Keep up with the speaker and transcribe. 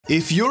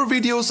If your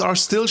videos are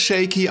still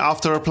shaky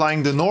after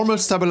applying the normal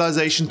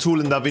stabilization tool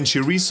in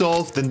DaVinci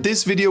Resolve, then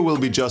this video will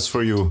be just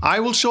for you.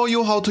 I will show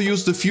you how to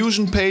use the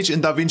Fusion page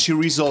in DaVinci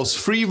Resolve's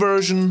free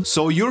version,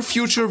 so your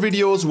future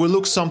videos will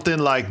look something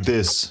like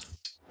this.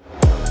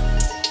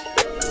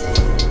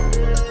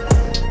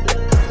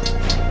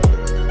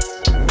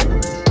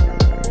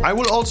 I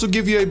will also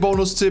give you a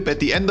bonus tip at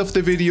the end of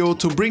the video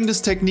to bring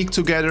this technique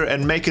together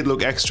and make it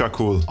look extra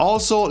cool.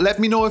 Also, let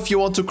me know if you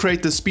want to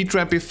create the speed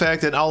ramp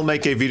effect and I'll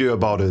make a video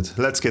about it.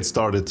 Let's get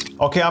started.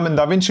 Okay, I'm in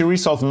DaVinci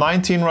Resolve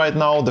 19 right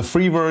now, the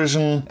free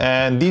version,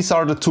 and these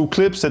are the two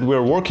clips that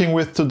we're working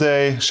with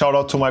today. Shout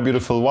out to my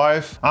beautiful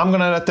wife. I'm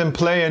gonna let them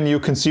play and you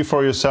can see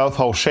for yourself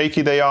how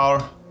shaky they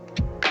are.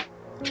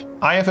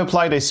 I have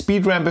applied a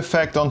speed ramp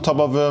effect on top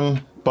of them,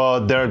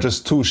 but they're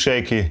just too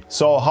shaky.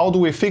 So how do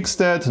we fix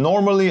that?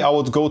 Normally I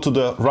would go to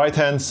the right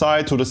hand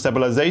side to the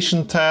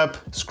stabilization tab,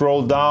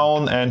 scroll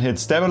down and hit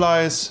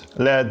stabilize,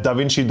 let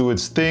DaVinci do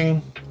its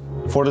thing.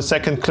 For the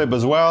second clip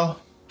as well.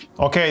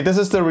 Okay, this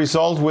is the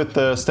result with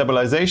the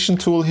stabilization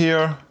tool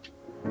here.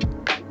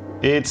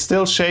 It's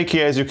still shaky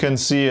as you can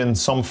see in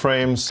some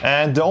frames,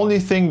 and the only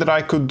thing that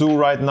I could do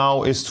right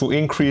now is to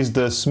increase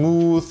the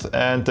smooth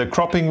and the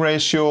cropping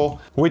ratio,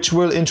 which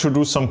will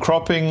introduce some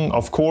cropping,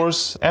 of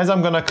course. As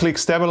I'm gonna click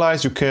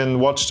stabilize, you can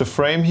watch the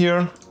frame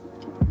here.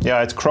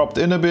 Yeah, it cropped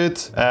in a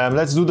bit.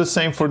 Let's do the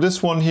same for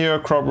this one here.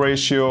 Crop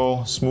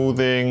ratio,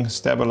 smoothing,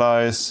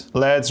 stabilize.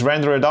 Let's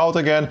render it out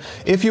again.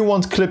 If you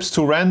want clips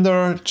to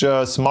render,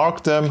 just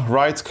mark them,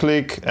 right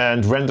click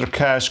and render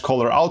cache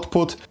color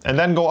output, and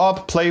then go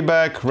up,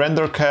 playback,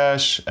 render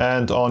cache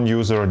and on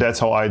user. That's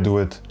how I do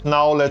it.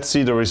 Now let's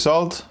see the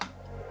result.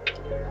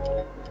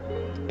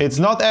 It's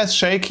not as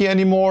shaky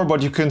anymore,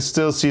 but you can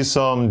still see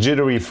some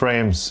jittery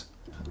frames.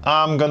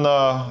 I'm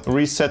gonna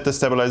reset the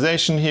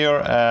stabilization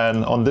here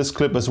and on this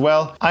clip as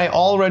well. I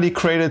already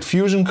created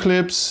Fusion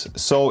clips,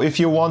 so if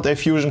you want a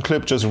Fusion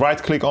clip, just right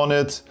click on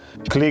it,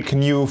 click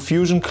new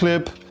Fusion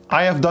clip.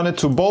 I have done it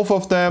to both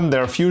of them,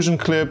 they're Fusion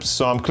clips,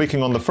 so I'm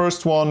clicking on the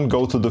first one,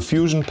 go to the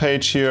Fusion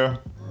page here,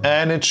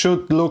 and it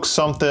should look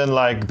something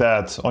like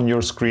that on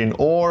your screen,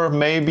 or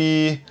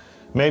maybe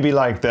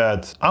like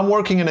that. I'm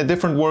working in a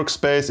different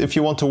workspace. If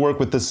you want to work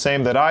with the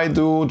same that I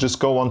do, just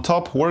go on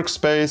top,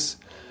 workspace,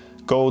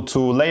 go to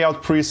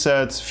layout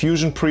presets,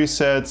 Fusion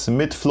presets,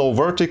 mid flow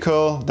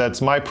vertical,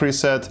 that's my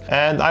preset.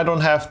 And I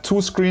don't have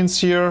two screens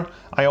here,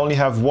 I only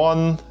have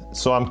one.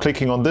 So I'm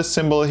clicking on this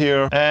symbol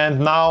here, and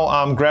now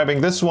I'm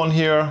grabbing this one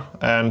here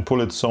and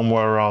pull it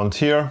somewhere around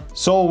here.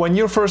 So when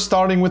you're first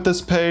starting with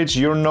this page,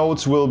 your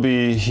nodes will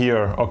be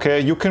here, okay?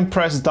 You can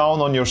press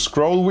down on your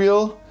scroll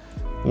wheel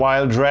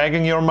while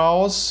dragging your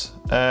mouse,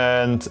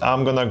 and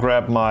I'm gonna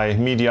grab my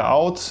media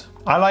out.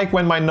 I like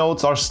when my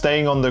nodes are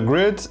staying on the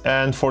grid,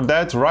 and for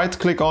that right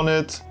click on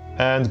it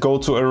and go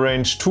to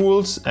arrange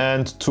tools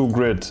and to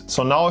grid.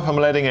 So now if I'm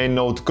letting a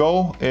node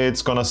go,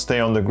 it's gonna stay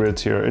on the grid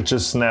here. It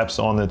just snaps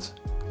on it.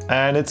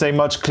 And it's a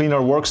much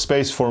cleaner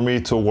workspace for me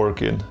to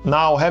work in.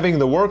 Now having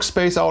the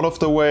workspace out of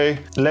the way,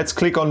 let's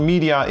click on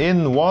media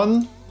in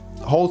 1,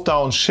 hold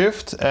down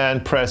shift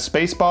and press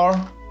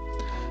spacebar.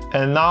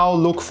 And now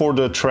look for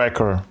the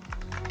tracker.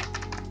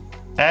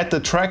 Add the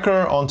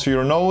tracker onto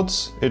your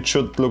nodes. It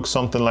should look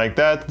something like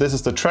that. This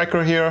is the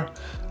tracker here.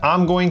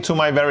 I'm going to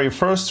my very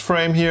first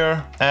frame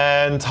here,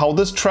 and how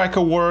this tracker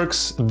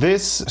works,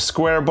 this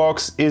square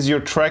box is your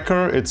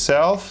tracker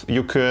itself.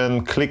 You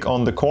can click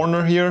on the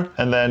corner here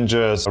and then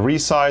just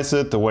resize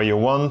it the way you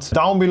want.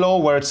 Down below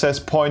where it says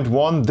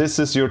 0.1, this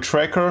is your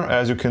tracker,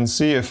 as you can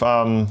see if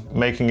I'm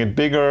making it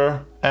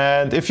bigger.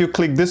 And if you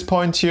click this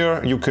point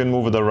here, you can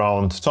move it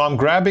around. So I'm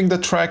grabbing the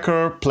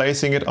tracker,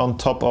 placing it on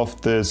top of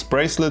this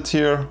bracelet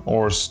here,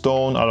 or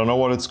stone, I don't know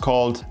what it's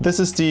called. This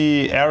is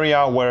the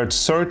area where it's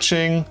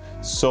searching.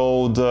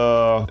 So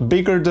the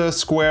bigger the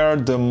square,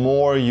 the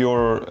more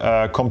your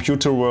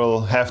computer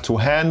will have to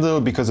handle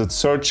because it's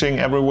searching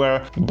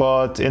everywhere.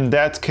 But in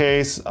that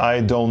case, I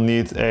don't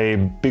need a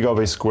big of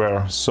a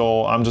square.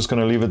 So I'm just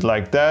gonna leave it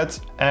like that.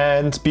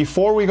 And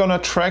before we're gonna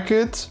track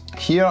it,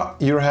 here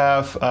you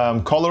have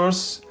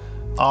colors,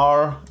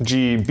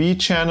 RGB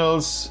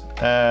channels,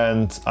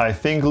 and I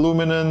think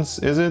luminance,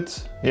 is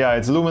it? Yeah,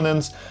 it's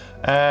luminance.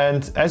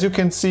 And as you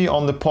can see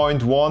on the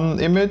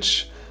 0.1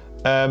 image,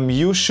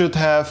 you should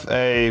have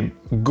a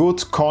good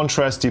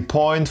contrasty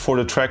point for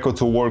the tracker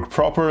to work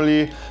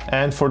properly.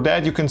 And for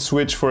that you can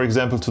switch, for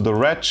example, to the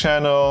red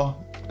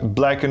channel,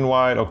 black and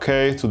white,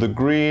 okay, to the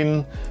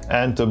green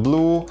and the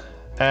blue.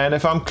 And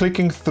if I'm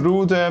clicking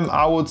through them,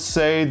 I would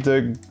say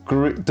the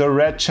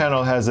red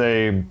channel has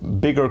a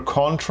bigger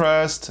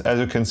contrast. As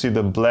you can see,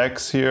 the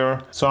blacks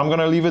here. So I'm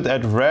gonna leave it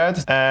at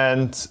red.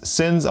 And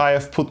since I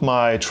have put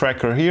my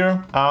tracker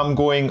here, I'm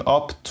going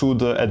up to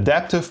the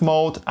adaptive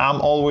mode. I'm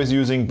always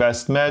using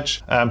best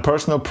match,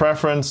 personal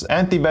preference,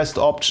 and the best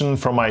option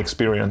from my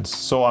experience.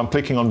 So I'm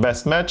clicking on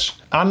best match.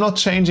 I'm not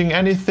changing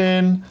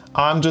anything.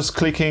 I'm just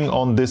clicking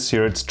on this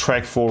here. It's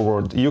track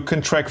forward. You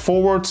can track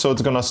forward, so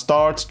it's gonna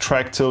start,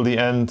 track till the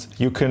end. and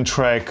you can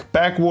track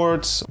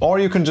backwards, or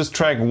you can just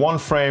track one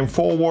frame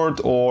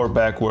forward or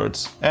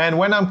backwards. And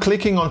when I'm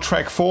clicking on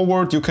track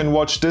forward, you can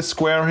watch this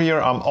square here.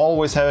 I'm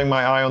always having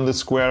my eye on this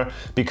square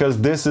because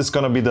this is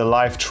gonna be the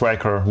live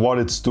tracker, what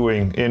it's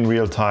doing in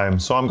real time.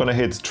 So I'm gonna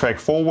hit track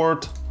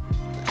forward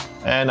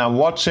and I'm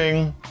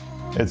watching.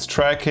 It's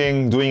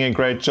tracking, doing a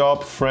great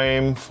job,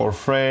 frame for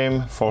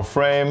frame for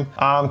frame.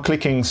 I'm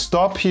clicking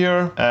stop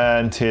here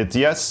and hit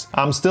yes.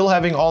 I'm still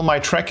having all my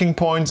tracking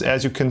points,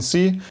 as you can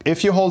see.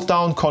 If you hold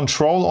down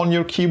Control on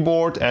your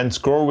keyboard and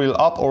scroll wheel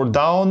up or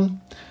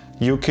down,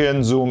 you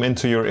can zoom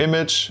into your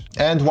image.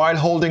 And while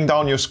holding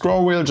down your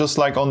scroll wheel, just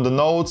like on the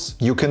notes,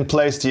 you can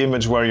place the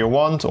image where you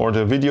want or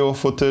the video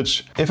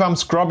footage. If I'm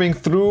scrubbing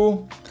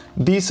through,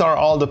 these are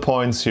all the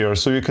points here.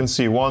 So you can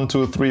see 1,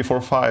 2, 3,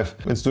 4, 5.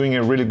 It's doing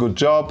a really good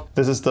job.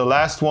 This is the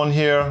last one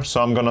here. So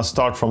I'm gonna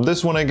start from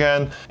this one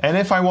again. And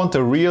if I want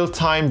the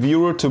real-time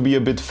viewer to be a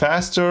bit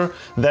faster,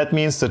 that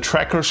means the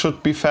tracker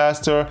should be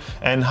faster.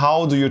 And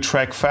how do you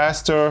track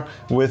faster?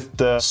 With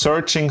the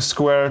searching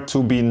square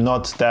to be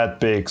not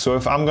that big. So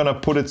if I'm gonna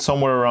put it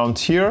somewhere around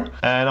here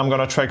and I'm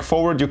gonna track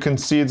forward, you can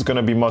see it's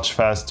gonna be much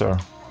faster.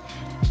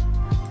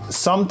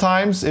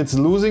 Sometimes it's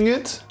losing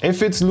it.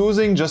 If it's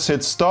losing, just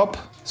hit stop.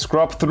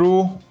 Scrub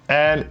through,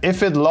 and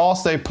if it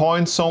lost a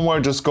point somewhere,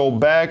 just go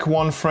back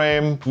one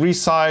frame,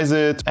 resize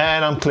it,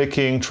 and I'm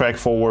clicking track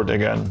forward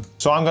again.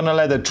 So I'm gonna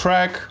let it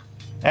track.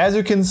 As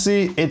you can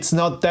see, it's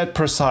not that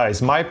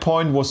precise. My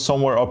point was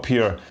somewhere up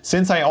here.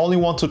 Since I only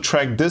want to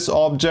track this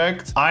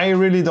object, I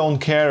really don't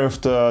care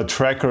if the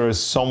tracker is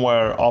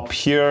somewhere up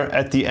here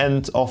at the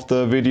end of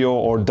the video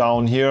or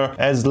down here,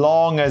 as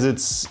long as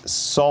it's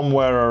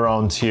somewhere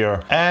around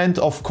here. And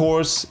of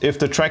course, if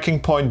the tracking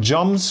point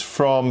jumps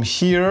from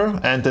here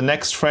and the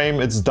next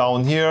frame it's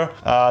down here,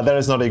 that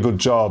is not a good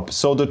job.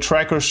 So the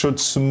tracker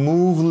should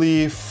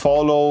smoothly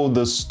follow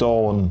the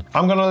stone.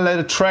 I'm gonna let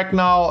it track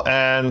now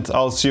and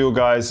I'll see you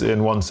guys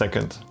in 1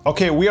 second.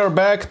 Okay, we are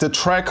back. The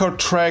tracker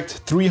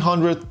tracked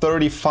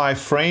 335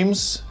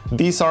 frames.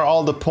 These are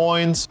all the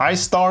points. I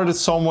started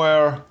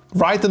somewhere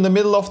right in the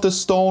middle of the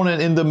stone,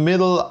 and in the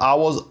middle I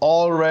was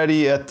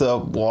already at the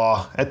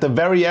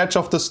very edge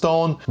of the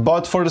stone.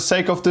 But for the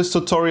sake of this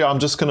tutorial, I'm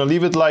just gonna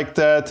leave it like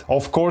that.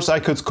 Of course, I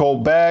could go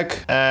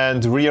back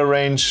and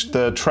rearrange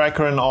the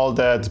tracker and all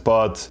that,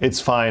 but it's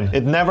fine.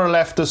 It never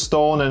left the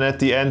stone, and at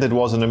the end it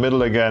was in the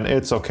middle again.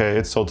 It's okay,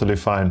 it's totally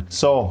fine.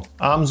 So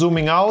I'm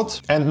zooming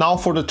out, and now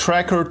for the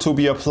tracker to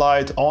be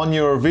applied on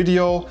your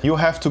video, you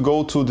have to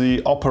go to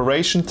the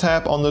operation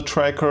tab on the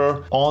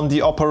tracker. On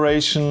the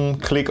operation,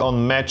 click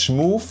on match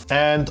move,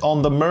 and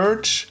on the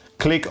merge,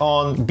 click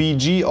on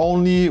BG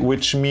only,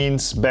 which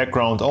means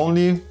background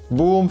only.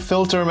 Boom,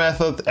 filter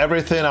method,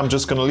 everything. I'm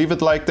just gonna leave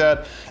it like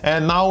that.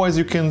 And now, as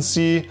you can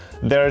see,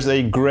 there's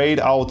a grayed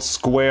out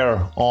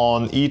square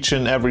on each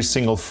and every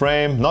single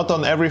frame. Not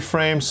on every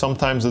frame,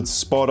 sometimes it's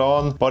spot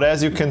on. But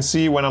as you can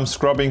see, when I'm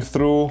scrubbing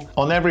through,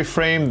 on every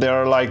frame there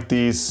are like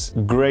these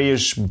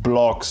grayish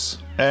blocks.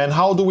 And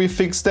how do we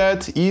fix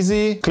that?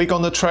 Easy. Click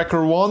on the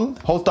tracker 1,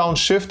 hold down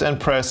shift and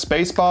press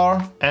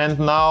spacebar. And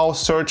now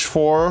search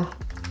for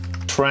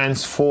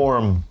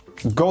transform.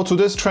 Go to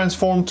this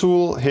transform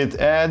tool, hit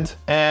add,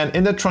 and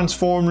in the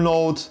transform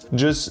node,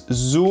 just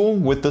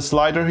zoom with the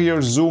slider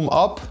here, zoom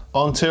up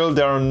until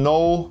there are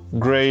no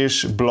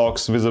grayish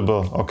blocks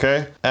visible,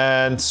 okay?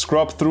 And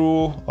scrub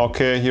through.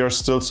 Okay, here's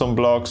still some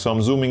blocks, so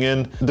I'm zooming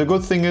in. The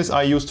good thing is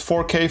I used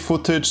 4K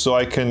footage, so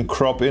I can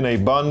crop in a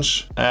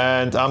bunch.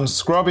 And I'm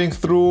scrubbing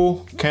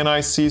through. Can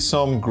I see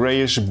some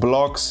grayish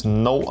blocks?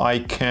 No, I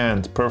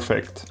can't.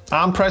 Perfect.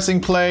 I'm pressing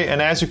play,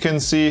 and as you can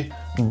see,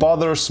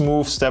 bother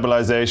smooth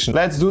stabilization.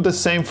 Let's do the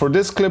same for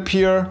this clip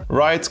here.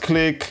 Right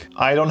click.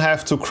 I don't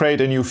have to create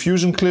a new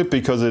Fusion clip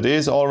because it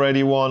is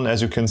already one,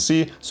 as you can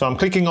see. So I'm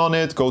clicking on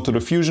it, go to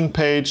the Fusion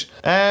page,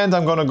 and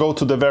I'm gonna go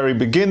to the very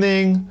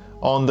beginning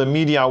on the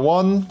media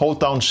 1, hold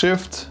down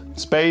shift,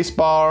 space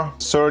bar,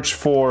 search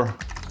for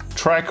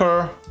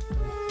tracker,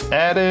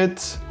 add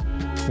it.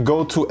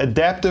 Go to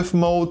adaptive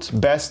mode,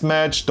 best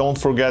match, don't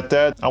forget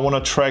that. I want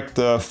to track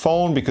the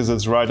phone because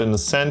it's right in the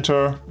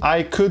center.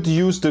 I could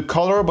use the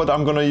color, but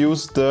I'm gonna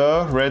use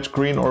the red,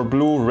 green, or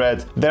blue,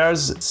 red.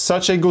 There's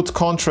such a good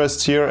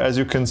contrast here, as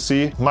you can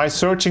see. My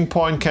searching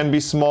point can be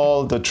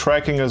small, the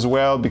tracking as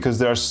well, because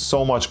there's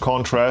so much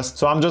contrast.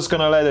 So I'm just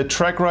gonna let it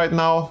track right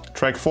now,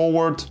 track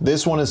forward.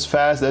 This one is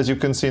fast, as you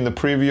can see in the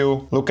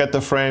preview. Look at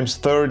the frames,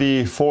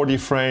 30, 40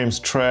 frames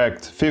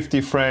tracked, 50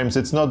 frames.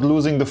 It's not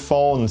losing the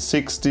phone,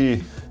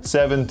 60,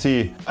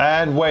 70.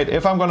 And wait,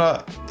 if I'm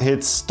gonna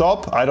hit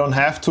stop, I don't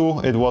have to.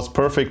 It was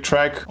perfect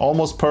track,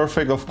 almost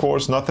perfect, of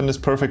course, nothing is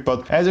perfect,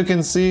 but as you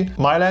can see,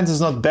 my lens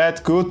is not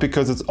that good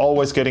because it's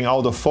always getting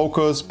out of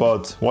focus,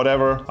 but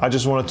whatever, I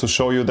just wanted to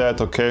show you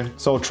that, okay?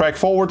 So track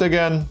forward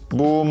again,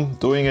 boom,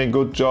 doing a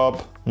good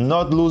job.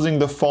 Not losing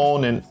the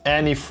phone in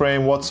any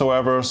frame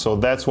whatsoever, so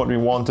that's what we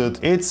wanted.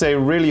 It's a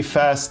really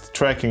fast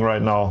tracking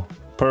right now,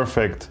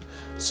 perfect.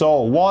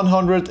 So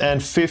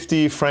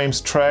 150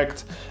 frames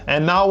tracked.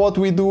 And now what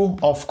we do,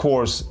 of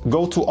course,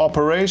 go to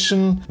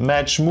Operation,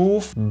 Match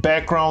Move,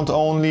 Background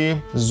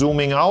Only,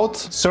 zooming out,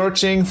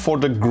 searching for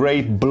the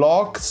great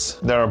blocks.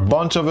 There are a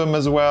bunch of them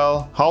as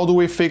well. How do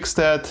we fix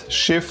that?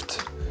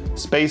 Shift,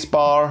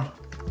 spacebar,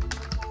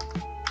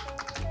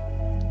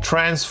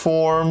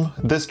 transform.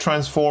 This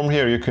transform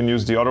here, you can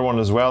use the other one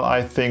as well,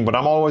 I think, but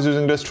I'm always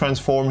using this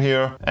transform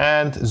here.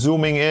 And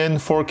zooming in,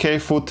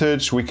 4K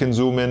footage, we can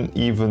zoom in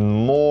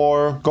even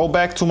more. Go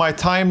back to my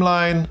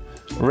timeline,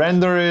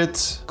 render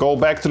it, go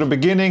back to the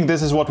beginning.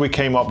 This is what we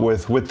came up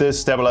with this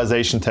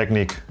stabilization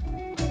technique.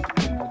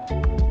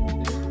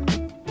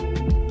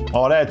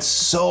 Oh, that's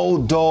so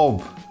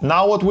dope.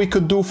 Now what we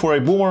could do for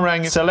a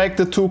boomerang, select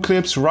the two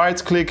clips,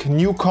 right click,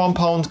 new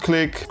compound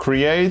click,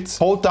 create,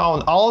 hold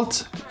down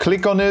Alt,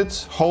 click on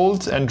it,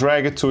 hold and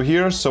drag it to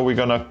here. So we're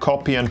gonna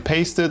copy and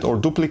paste it or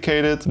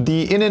duplicate it.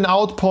 The in and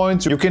out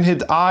points, you can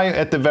hit I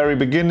at the very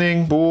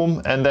beginning,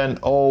 boom, and then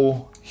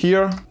O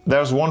here.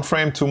 There's one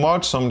frame too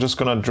much, so I'm just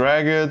gonna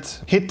drag it.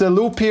 Hit the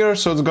loop here,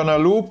 so it's gonna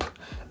loop.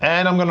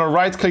 And I'm gonna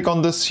right click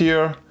on this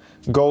here,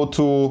 go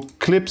to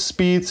clip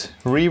speed,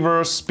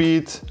 reverse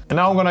speed, and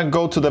now I'm gonna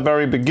go to the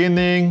very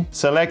beginning,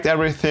 select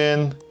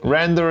everything,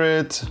 render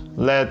it,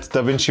 let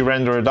DaVinci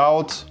render it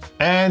out,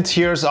 and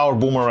here's our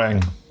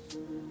boomerang.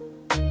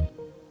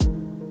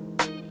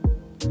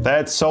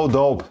 That's so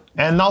dope.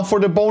 And now for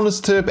the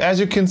bonus tip, as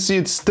you can see,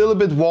 it's still a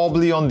bit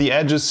wobbly on the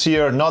edges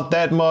here, not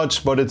that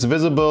much, but it's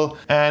visible.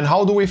 And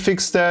how do we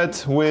fix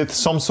that? With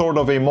some sort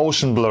of a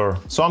motion blur.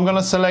 So I'm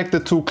gonna select the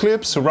two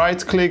clips,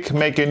 right click,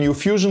 make a new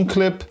fusion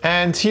clip,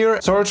 and here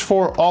search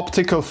for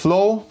optical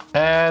flow,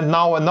 and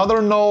now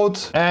another node,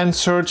 and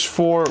search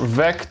for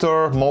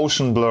vector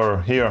motion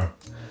blur here.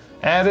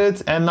 Add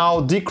it, and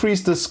now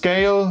decrease the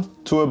scale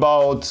to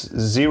about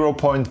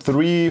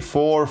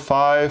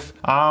 0.345.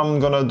 I'm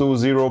gonna do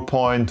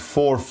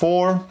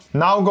 0.44.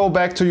 Now go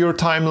back to your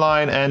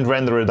timeline and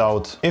render it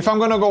out. If I'm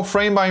gonna go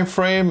frame by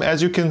frame,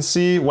 as you can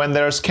see, when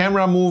there's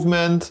camera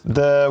movement,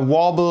 the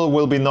wobble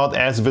will be not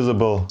as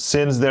visible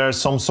since there's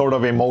some sort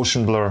of a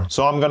motion blur.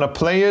 So I'm gonna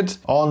play it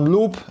on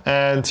loop,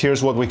 and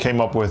here's what we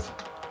came up with.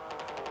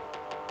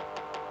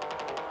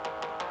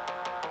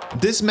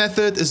 This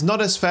method is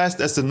not as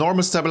fast as the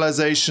normal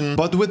stabilization,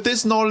 but with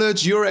this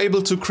knowledge you're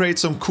able to create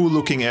some cool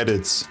looking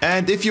edits.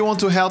 And if you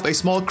want to help a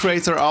small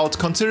creator out,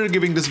 consider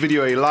giving this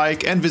video a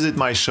like and visit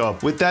my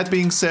shop. With that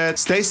being said,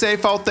 stay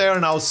safe out there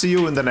and I'll see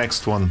you in the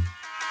next one.